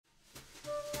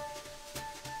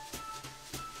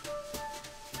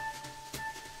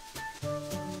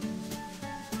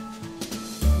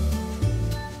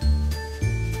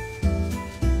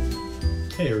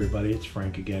Hey everybody, it's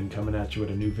Frank again, coming at you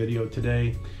with a new video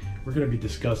today. We're going to be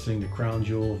discussing the crown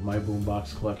jewel of my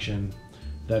boombox collection.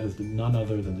 That is none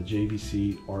other than the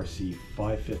Jvc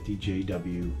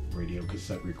Rc-550 radio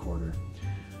cassette recorder.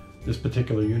 This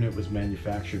particular unit was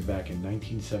manufactured back in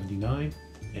 1979,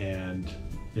 and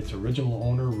its original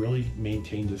owner really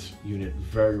maintained this unit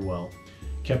very well.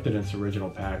 Kept it in its original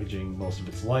packaging most of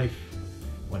its life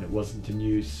when it wasn't in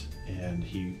use, and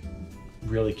he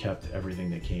really kept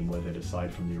everything that came with it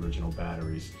aside from the original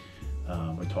batteries.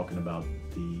 We're talking about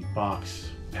the box,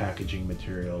 packaging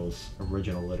materials,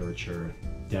 original literature,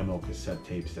 demo cassette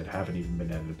tapes that haven't even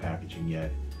been added to packaging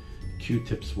yet,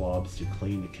 Q-tip swabs to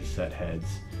clean the cassette heads,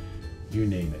 you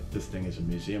name it. This thing is a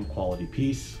museum quality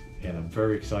piece, and I'm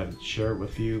very excited to share it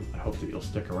with you. I hope that you'll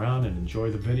stick around and enjoy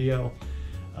the video.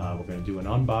 We're going to do an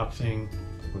unboxing.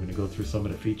 We're going to go through some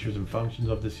of the features and functions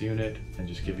of this unit and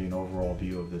just give you an overall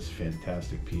view of this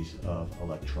fantastic piece of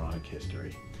electronic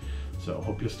history. So I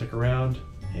hope you'll stick around,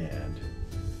 and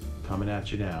coming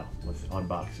at you now with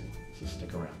unboxing, so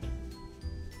stick around.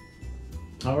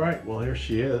 Alright, well here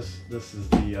she is. This is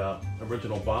the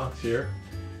original box here.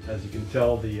 As you can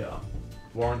tell, the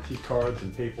warranty cards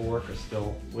and paperwork are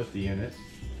still with the unit.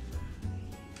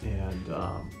 And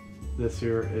this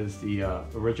here is the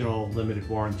original limited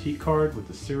warranty card with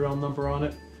the serial number on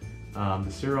it. The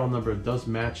serial number does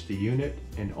match the unit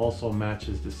and also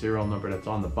matches the serial number that's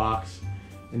on the box,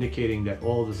 indicating that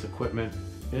all of this equipment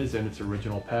is in its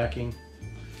original packing.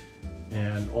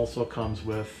 And also comes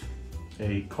with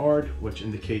a card which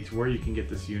indicates where you can get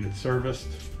this unit serviced,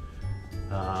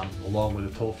 along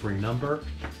with a toll-free number.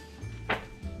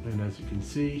 And as you can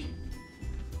see,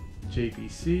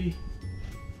 Jvc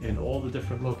and all the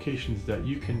different locations that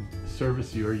you can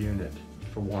service your unit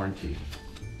for warranty.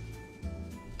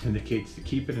 Indicates to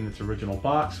keep it in its original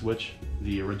box, which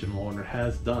the original owner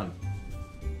has done.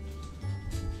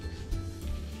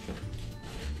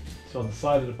 So on the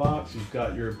side of the box, you've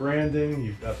got your branding,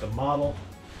 you've got the model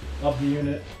of the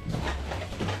unit.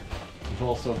 You've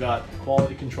also got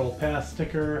quality control pass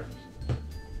sticker,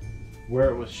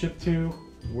 where it was shipped to,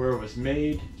 where it was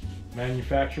made,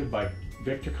 manufactured by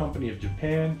Victor Company of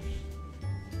Japan,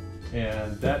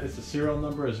 and that is the serial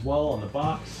number as well on the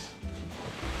box,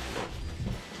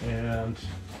 and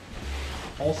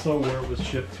also where it was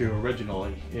shipped to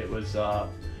originally. It was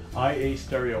IA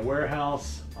Stereo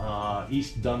Warehouse,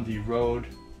 East Dundee Road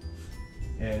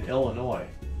in Illinois,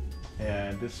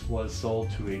 and this was sold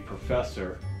to a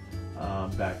professor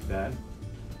back then,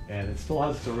 and it still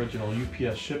has its original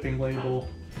UPS shipping label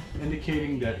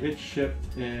indicating that it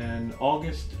shipped in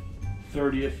August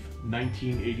 30th,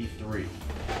 1983.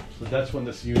 So that's when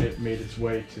this unit made its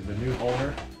way to the new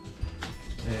owner.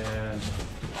 And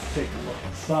let's take a look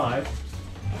inside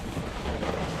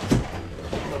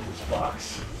of this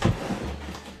box.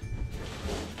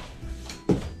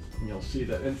 And you'll see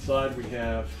that inside we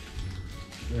have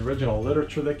the original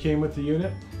literature that came with the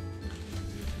unit.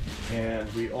 And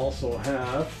we also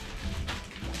have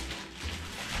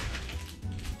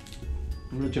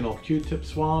original Q-tip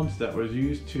swabs that was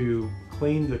used to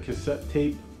clean the cassette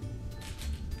tape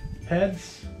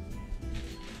heads.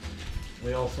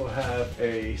 We also have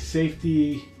a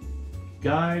safety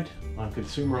guide on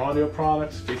consumer audio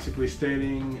products, basically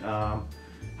stating how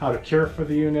to care for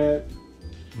the unit.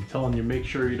 I'm telling you, make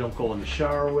sure you don't go in the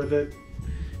shower with it,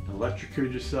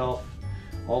 electrocute yourself.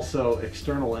 Also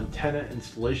external antenna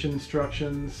installation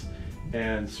instructions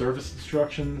and service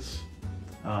instructions.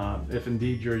 If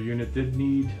indeed your unit did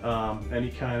need any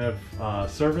kind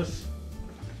of service.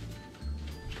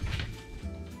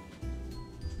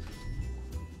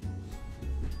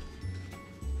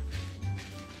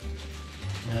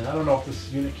 And I don't know if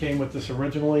this unit came with this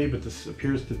originally, but this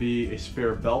appears to be a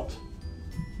spare belt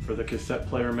for the cassette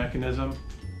player mechanism.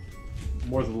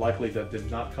 More than likely that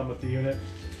did not come with the unit.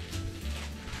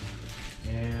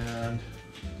 And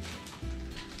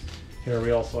here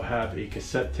we also have a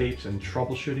cassette tapes and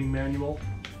troubleshooting manual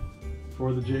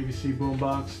for the Jvc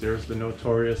Boombox. There's the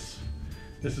notorious,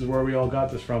 this is where we all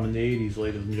got this from in the 80s,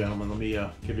 ladies and gentlemen. Let me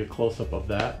give you a close-up of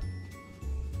that.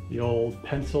 The old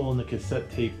pencil and the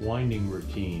cassette tape winding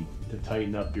routine to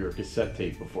tighten up your cassette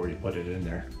tape before you put it in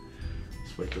there.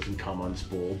 This way it doesn't come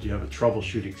unspooled. You have a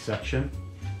troubleshooting section.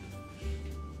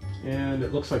 And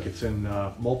it looks like it's in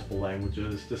multiple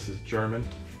languages. This is German.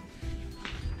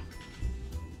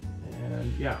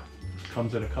 And yeah, it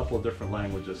comes in a couple of different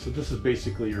languages. So this is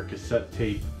basically your cassette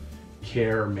tape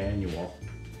care manual.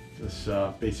 This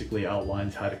basically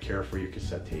outlines how to care for your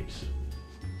cassette tapes.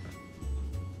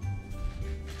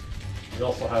 We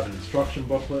also have an instruction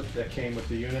booklet that came with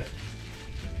the unit.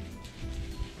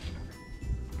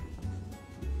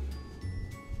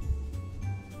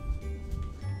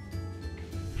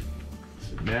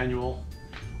 The manual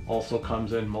also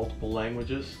comes in multiple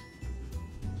languages,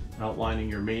 outlining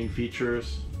your main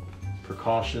features,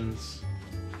 precautions,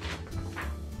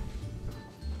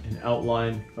 an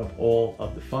outline of all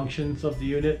of the functions of the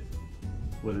unit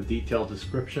with a detailed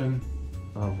description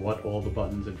of what all the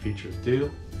buttons and features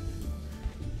do.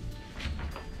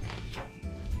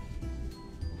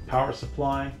 Power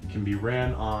supply can be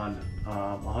ran on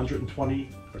 120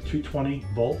 or 220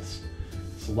 volts,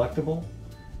 selectable,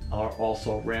 are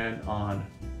also ran on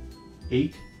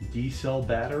 8 D-cell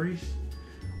batteries,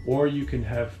 or you can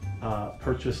have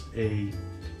purchased a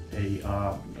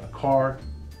car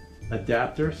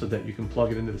adapter so that you can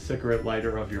plug it into the cigarette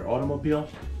lighter of your automobile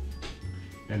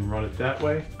and run it that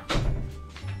way.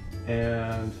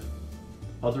 And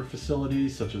other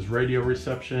facilities such as radio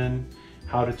reception,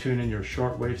 how to tune in your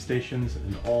shortwave stations,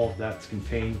 and all of that's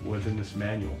contained within this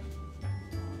manual.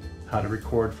 How to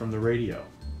record from the radio,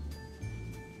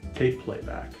 tape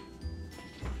playback,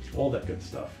 all that good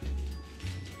stuff.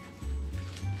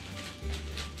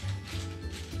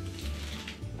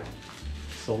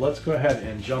 So let's go ahead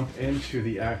and jump into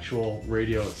the actual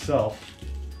radio itself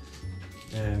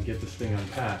and get this thing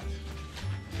unpacked.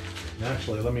 And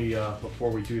actually, let me, before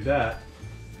we do that,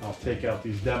 I'll take out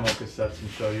these demo cassettes and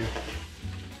show you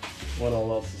what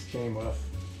all else this came with.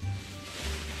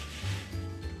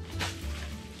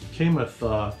 Came with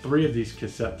 3 of these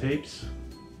cassette tapes.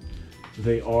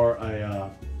 They are a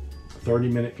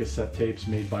 30-minute cassette tapes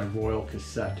made by Royal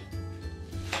Cassette.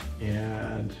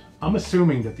 And I'm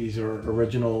assuming that these are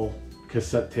original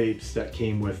cassette tapes that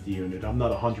came with the unit. I'm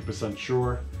not 100%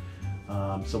 sure.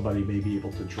 Somebody may be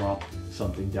able to drop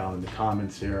something down in the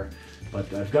comments here.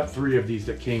 But I've got 3 of these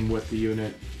that came with the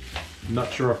unit. I'm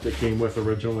not sure if they came with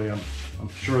originally. I'm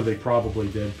sure they probably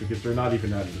did, because they're not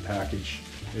even out of the package.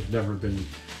 They've never been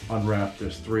unwrapped.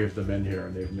 There's 3 of them in here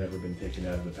and they've never been taken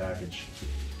out of the package.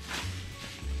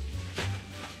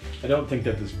 I don't think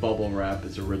that this bubble wrap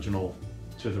is original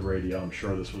to the radio. I'm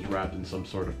sure this was wrapped in some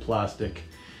sort of plastic,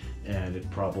 and it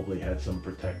probably had some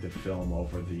protective film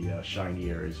over the shiny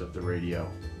areas of the radio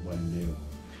when new.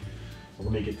 So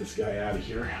let me get this guy out of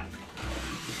here.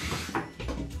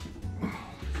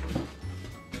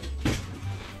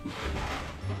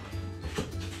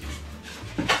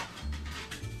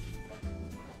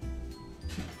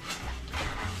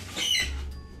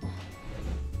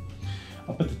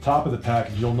 Up at the top of the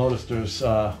package, you'll notice there's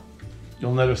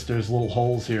little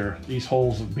holes here. These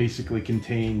holes basically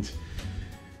contained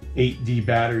 8D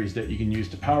batteries that you can use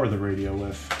to power the radio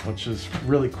with, which is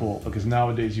really cool, because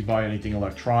nowadays you buy anything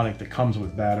electronic that comes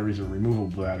with batteries or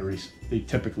removable batteries, they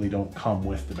typically don't come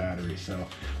with the battery. So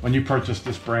when you purchase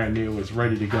this brand new, it's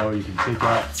ready to go. You can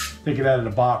take it out of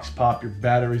the box, pop your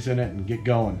batteries in it, and get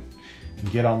going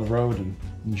and get on the road and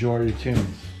enjoy your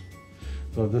tunes.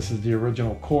 So this is the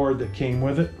original cord that came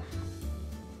with it.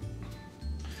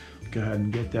 Go ahead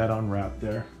and get that unwrapped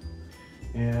there.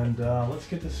 And let's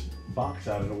get this box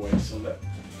out of the way so that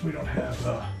we don't have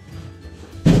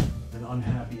an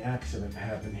unhappy accident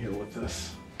happen here with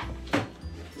this.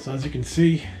 So as you can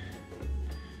see,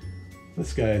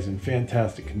 this guy is in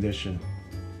fantastic condition.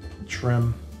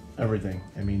 Trim, everything.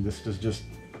 I mean, this is just,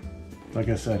 like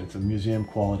I said, it's a museum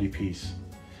quality piece.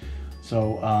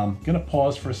 So I'm gonna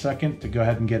pause for a second to go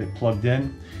ahead and get it plugged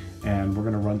in, and we're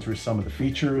gonna run through some of the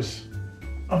features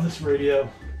of this radio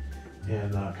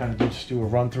and kind of just do a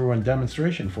run through and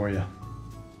demonstration for you.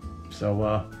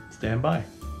 So stand by.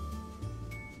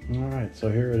 All right,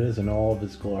 so here it is in all of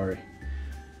its glory.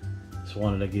 Just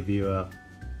wanted to give you a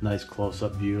nice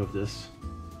close-up view of this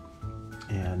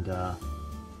and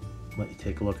let you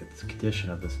take a look at the condition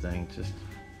of this thing. Just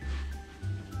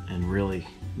in really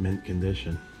mint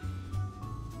condition.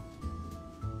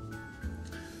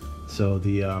 So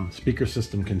the speaker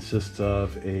system consists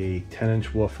of a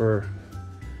 10-inch woofer.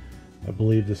 I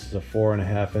believe this is a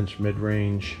 4.5-inch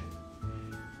mid-range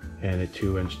and a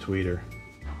 2-inch tweeter.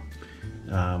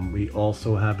 We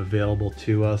also have available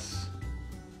to us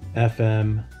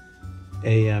FM,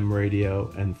 AM radio,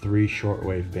 and 3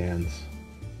 shortwave bands.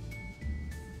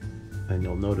 And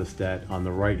you'll notice that on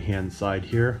the right-hand side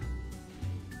here,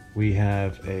 we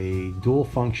have a dual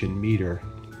function meter.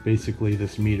 Basically,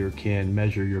 this meter can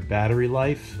measure your battery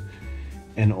life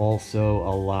and also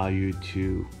allow you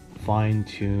to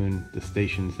fine-tune the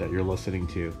stations that you're listening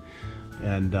to.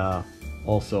 And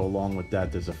also along with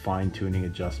that, there's a fine-tuning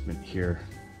adjustment here.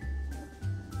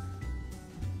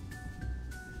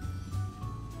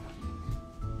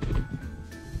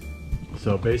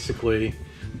 So basically,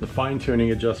 the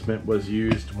fine-tuning adjustment was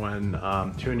used when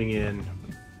tuning in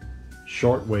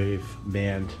shortwave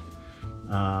band.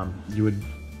 You would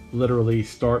literally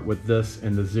start with this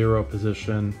in the 0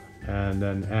 position, and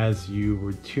then as you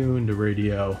would tune the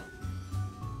radio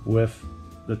with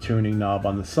the tuning knob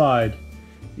on the side,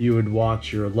 you would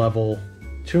watch your level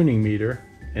tuning meter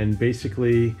and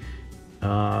basically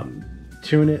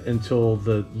tune it until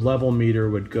the level meter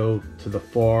would go to the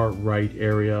far right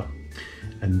area,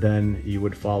 and then you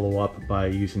would follow up by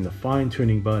using the fine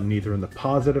tuning button either in the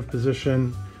positive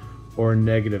position or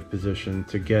negative position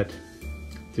to get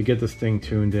this thing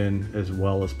tuned in as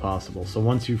well as possible. So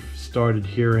once you've started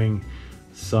hearing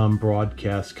some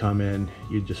broadcasts come in,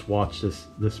 you just watch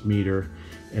this meter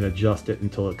and adjust it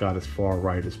until it got as far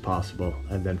right as possible,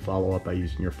 and then follow up by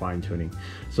using your fine tuning.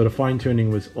 So the fine tuning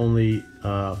was only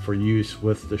for use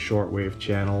with the shortwave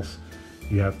channels.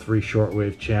 You have 3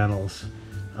 shortwave channels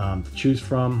to choose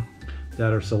from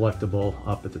that are selectable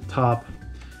up at the top.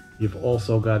 You've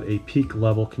also got a peak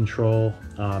level control.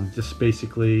 This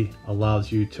basically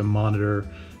allows you to monitor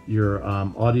your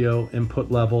audio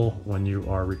input level when you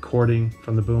are recording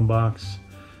from the boombox.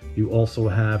 You also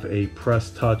have a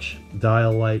press touch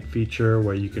dial light feature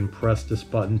where you can press this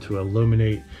button to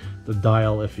illuminate the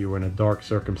dial if you were in a dark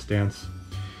circumstance.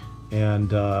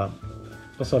 And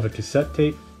also have a cassette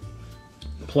tape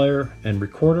player and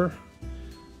recorder.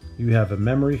 You have a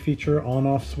memory feature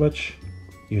on-off switch.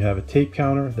 You have a tape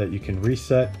counter that you can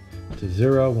reset to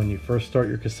 0 when you first start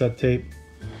your cassette tape.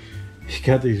 You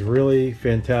got these really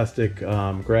fantastic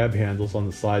grab handles on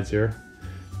the sides here.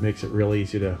 Makes it really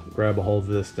easy to grab a hold of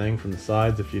this thing from the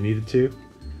sides if you needed to.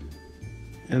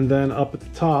 And then up at the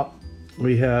top,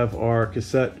 we have our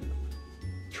cassette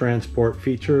transport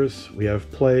features. We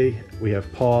have play, we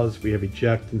have pause, we have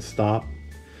eject and stop,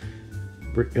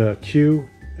 cue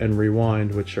and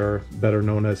rewind, which are better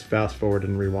known as fast forward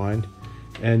and rewind,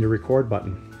 and your record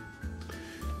button.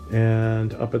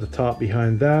 And up at the top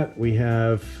behind that, we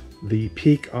have the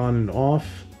peak on and off,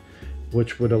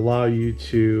 which would allow you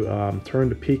to turn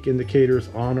the peak indicators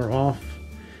on or off,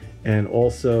 and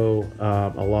also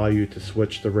allow you to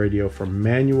switch the radio from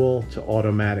manual to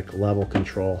automatic level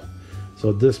control.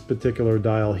 So this particular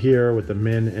dial here with the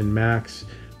min and max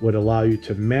would allow you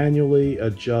to manually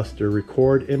adjust your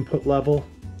record input level.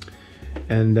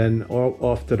 And then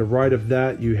off to the right of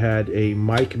that, you had a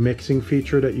mic mixing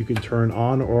feature that you can turn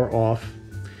on or off,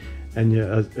 and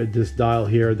this dial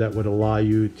here that would allow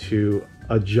you to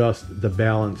adjust the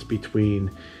balance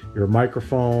between your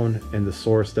microphone and the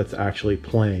source that's actually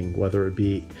playing, whether it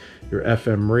be your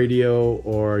FM radio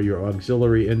or your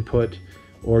auxiliary input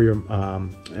or your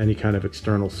any kind of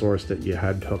external source that you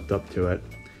had hooked up to it.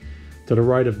 To the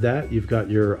right of that, you've got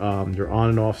your on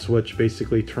and off switch.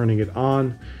 Basically turning it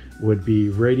on would be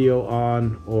radio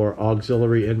on or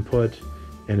auxiliary input,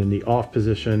 and in the off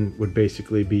position would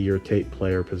basically be your tape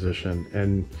player position.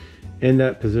 And in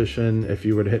that position, if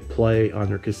you were to hit play on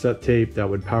your cassette tape, that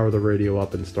would power the radio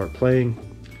up and start playing.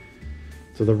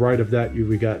 To the right of that,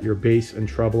 we got your bass and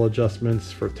treble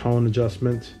adjustments for tone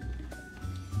adjustment,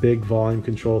 big volume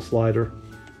control slider,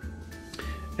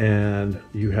 and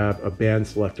you have a band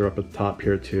selector up at the top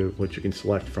here too, which you can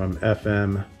select from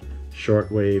FM,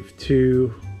 shortwave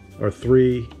 2 or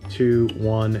 3, 2,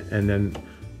 1, and then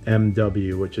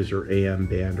MW, which is your AM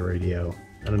band radio.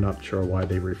 I'm not sure why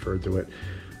they referred to it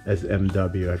as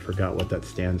MW. I forgot what that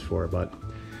stands for, but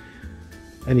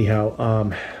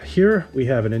anyhow, here we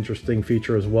have an interesting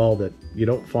feature as well that you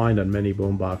don't find on many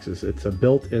boomboxes. It's a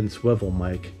built-in swivel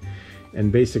mic,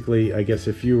 and basically, I guess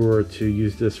if you were to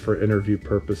use this for interview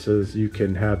purposes, you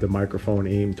can have the microphone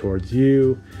aimed towards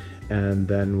you, and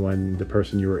then when the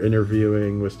person you were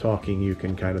interviewing was talking, you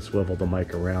can kind of swivel the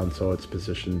mic around so it's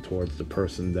positioned towards the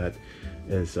person that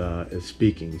is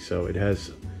speaking. So it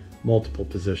has multiple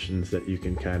positions that you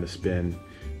can kind of spin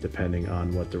depending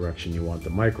on what direction you want the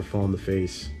microphone to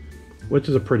face, which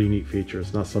is a pretty neat feature.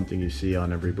 It's not something you see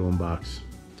on every boombox.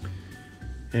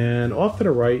 And off to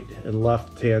the right and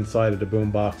left hand side of the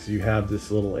boombox, you have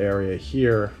this little area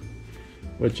here,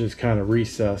 which is kind of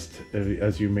recessed.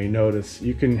 As you may notice,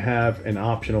 you can have an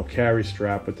optional carry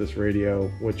strap with this radio,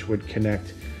 which would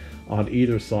connect on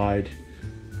either side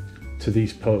to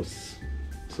these posts.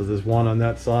 So there's one on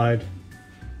that side,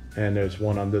 and there's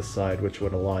one on this side, which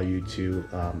would allow you to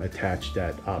attach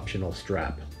that optional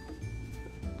strap.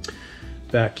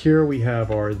 Back here we have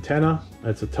our antenna.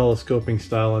 It's a telescoping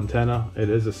style antenna. It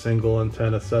is a single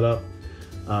antenna setup.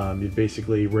 You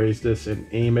basically raise this and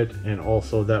aim it, and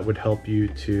also that would help you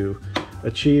to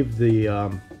achieve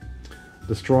the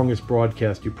strongest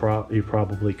broadcast you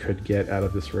probably could get out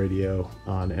of this radio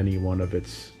on any one of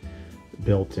its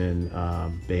built-in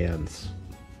bands.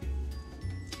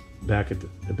 Back at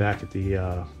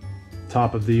the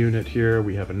top of the unit here,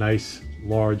 we have a nice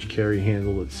large carry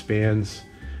handle that spans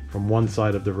from one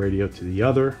side of the radio to the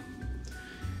other.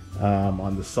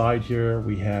 On the side here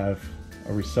we have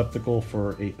a receptacle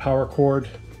for a power cord,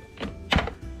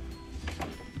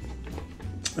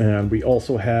 and we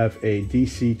also have a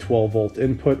DC 12 volt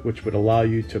input, which would allow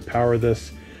you to power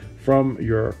this from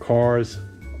your car's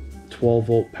 12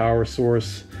 volt power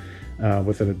source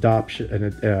with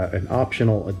an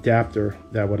optional adapter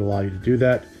that would allow you to do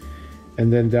that.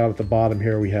 And then down at the bottom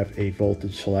here we have a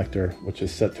voltage selector, which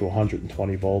is set to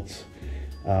 120 volts.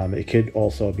 It could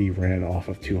also be ran off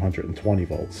of 220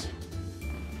 volts.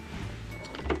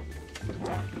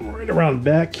 Right around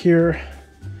back here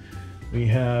we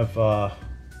have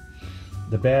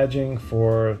the badging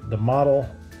for the model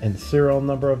and serial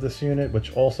number of this unit,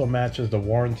 which also matches the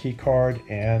warranty card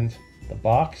and the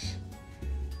box.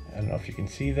 I don't know if you can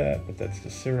see that, but that's the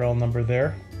serial number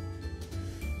there.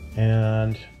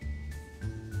 And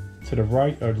to the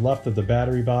right or left of the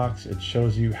battery box, it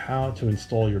shows you how to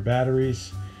install your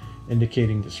batteries,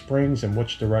 indicating the springs and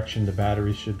which direction the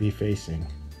batteries should be facing.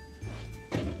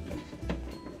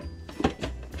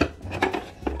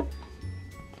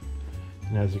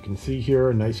 And as you can see here,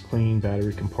 a nice clean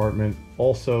battery compartment.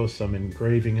 Also some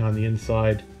engraving on the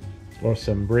inside, or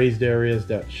some raised areas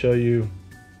that show you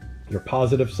your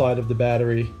positive side of the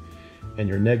battery and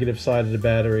your negative side of the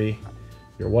battery.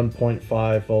 Your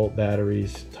 1.5 volt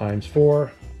batteries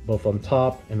 ×4, both on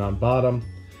top and on bottom.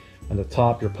 On the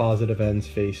top, your positive ends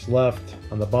face left.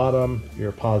 On the bottom,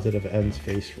 your positive ends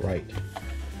face right.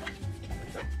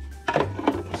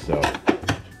 So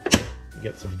you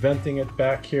get some venting at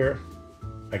back here.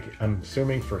 I'm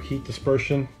assuming for heat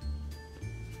dispersion.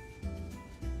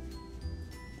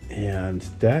 And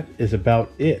that is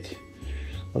about it.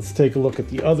 Let's take a look at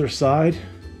the other side.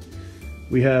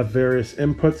 We have various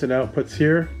inputs and outputs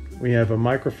here. We have a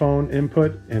microphone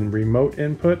input and remote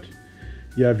input.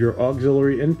 You have your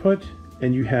auxiliary input,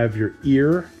 and you have your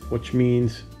ear, which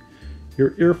means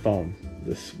your earphone.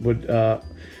 This would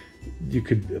you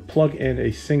could plug in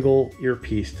a single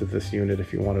earpiece to this unit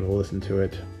if you wanted to listen to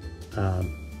it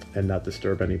and not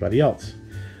disturb anybody else.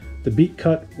 The beat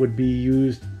cut would be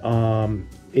used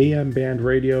AM band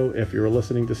radio if you were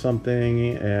listening to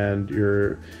something and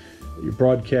your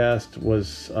broadcast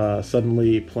was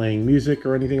suddenly playing music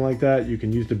or anything like that. You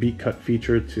can use the beat cut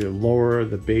feature to lower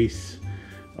the bass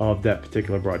of that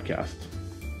particular broadcast.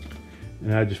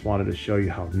 And I just wanted to show you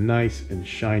how nice and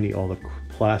shiny all the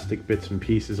plastic bits and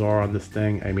pieces are on this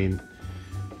thing. I mean,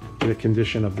 the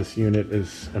condition of this unit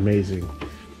is amazing.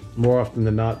 More often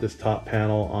than not, this top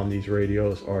panel on these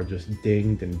radios are just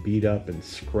dinged and beat up and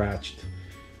scratched.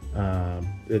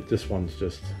 This one's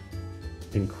just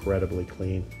incredibly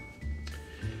clean.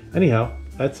 Anyhow,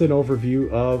 that's an overview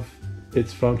of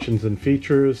its functions and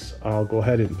features. I'll go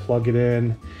ahead and plug it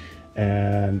in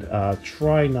and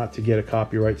try not to get a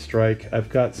copyright strike. I've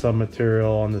got some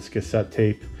material on this cassette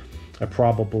tape I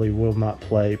probably will not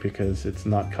play because it's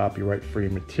not copyright free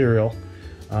material,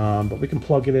 but we can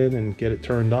plug it in and get it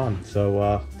turned on.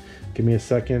 So give me a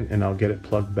second and I'll get it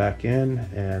plugged back in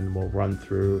and we'll run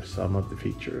through some of the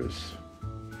features.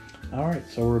 All right,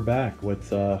 so we're back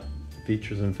with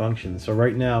features and functions. So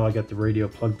right now I got the radio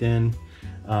plugged in.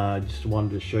 Just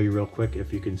wanted to show you real quick.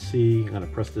 If you can see, I'm going to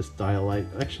press this dial light.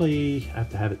 Actually, I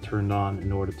have to have it turned on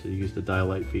in order to use the dial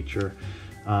light feature.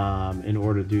 In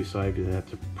order to do so, I either have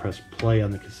to press play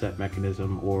on the cassette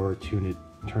mechanism or turn it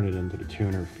into the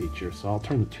tuner feature. So I'll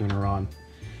turn the tuner on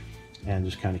and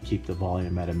just kind of keep the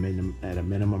volume at a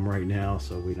minimum right now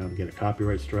so we don't get a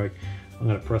copyright strike. I'm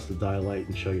going to press the dial light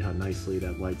and show you how nicely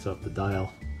that lights up the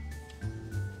dial.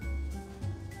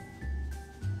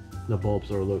 The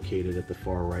bulbs are located at the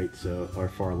far right, or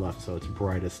far left, so it's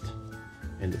brightest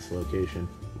in this location.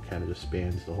 It kind of just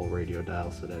spans the whole radio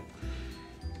dial so that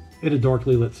in a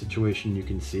darkly lit situation you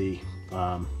can see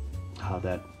how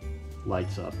that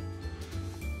lights up.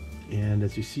 And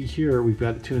as you see here, we've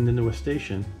got it tuned into a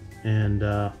station, and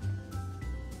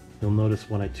you'll notice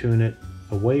when I tune it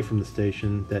away from the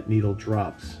station, that needle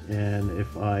drops. And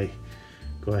if I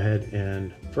go ahead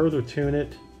and further tune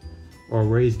it or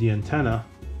raise the antenna,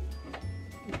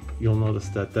 you'll notice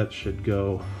that that should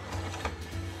go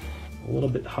a little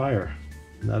bit higher.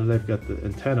 Now that I've got the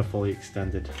antenna fully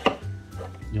extended,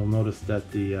 you'll notice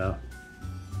that the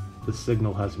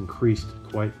signal has increased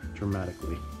quite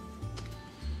dramatically.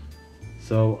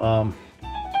 So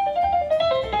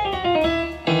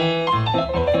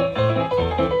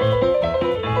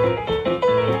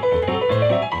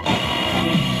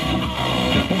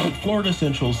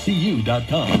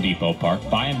FloridaCentralCU.com. Home Depot Park.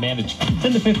 Buy and manage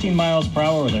 10 to 15 miles per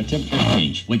hour with our temperature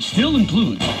change, which still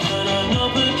includes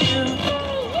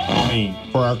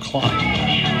for our client.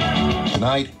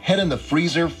 Tonight, head in the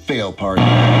freezer fail party.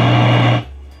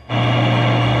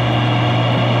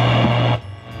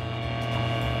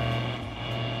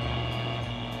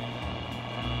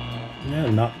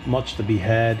 Yeah, not much to be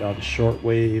had on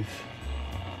shortwave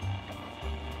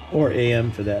or AM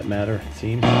for that matter, it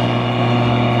seems.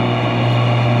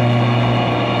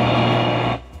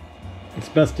 It's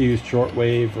best to use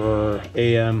shortwave or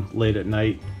AM late at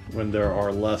night when there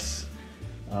are less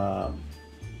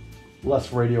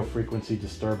radio frequency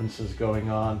disturbances going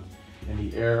on in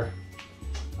the air.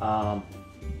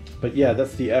 But yeah,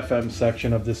 that's the FM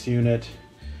section of this unit.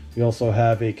 We also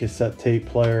have a cassette tape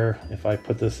player. If I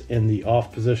put this in the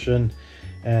off position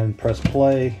and press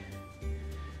play,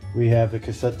 we have the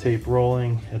cassette tape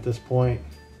rolling at this point.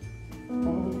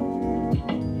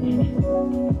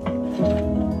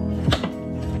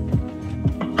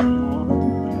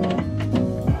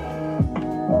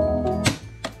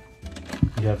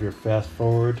 You have your fast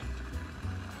forward,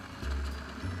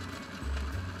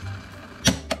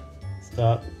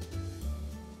 stop,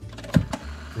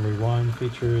 and rewind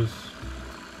features.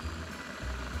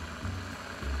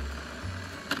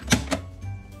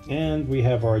 And we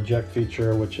have our eject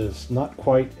feature, which is not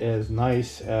quite as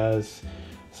nice as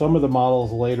some of the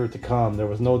models later to come. There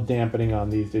was no dampening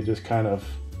on these, they just kind of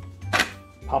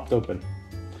popped open.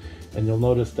 And you'll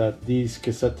notice that these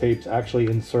cassette tapes actually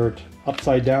insert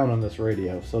upside down on this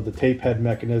radio. So the tape head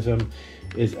mechanism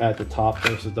is at the top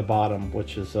versus the bottom,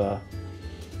 which is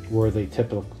where they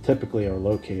typically are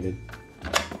located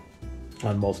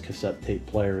on most cassette tape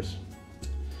players.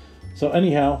 So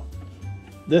anyhow,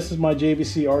 this is my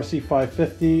Jvc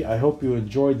Rc-550. I hope you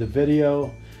enjoyed the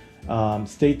video.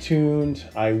 Stay tuned.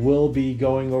 I will be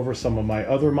going over some of my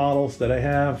other models that I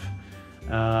have.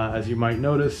 As you might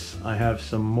notice, I have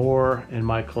some more in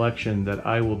my collection that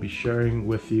I will be sharing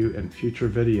with you in future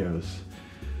videos.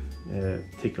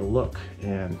 Take a look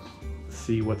and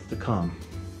see what's to come.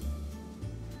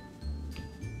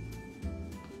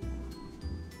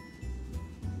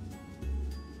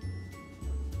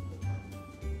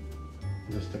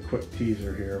 Just a quick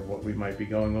teaser here of what we might be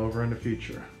going over in the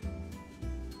future.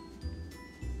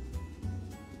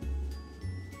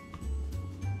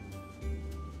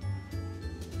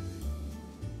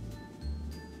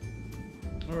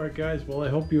 Alright guys, well I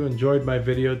hope you enjoyed my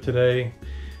video today,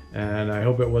 and I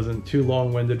hope it wasn't too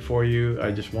long-winded for you.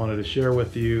 I just wanted to share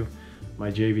with you my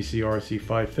Jvc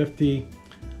Rc-550.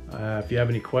 If you have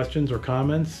any questions or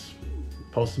comments,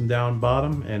 post them down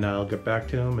bottom and I'll get back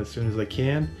to them as soon as I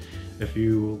can. If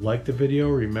you like the video,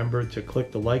 remember to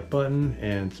click the like button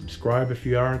and subscribe if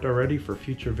you aren't already for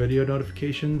future video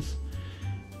notifications.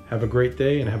 Have a great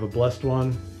day and have a blessed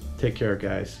one. Take care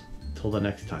guys. Till the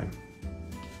next time.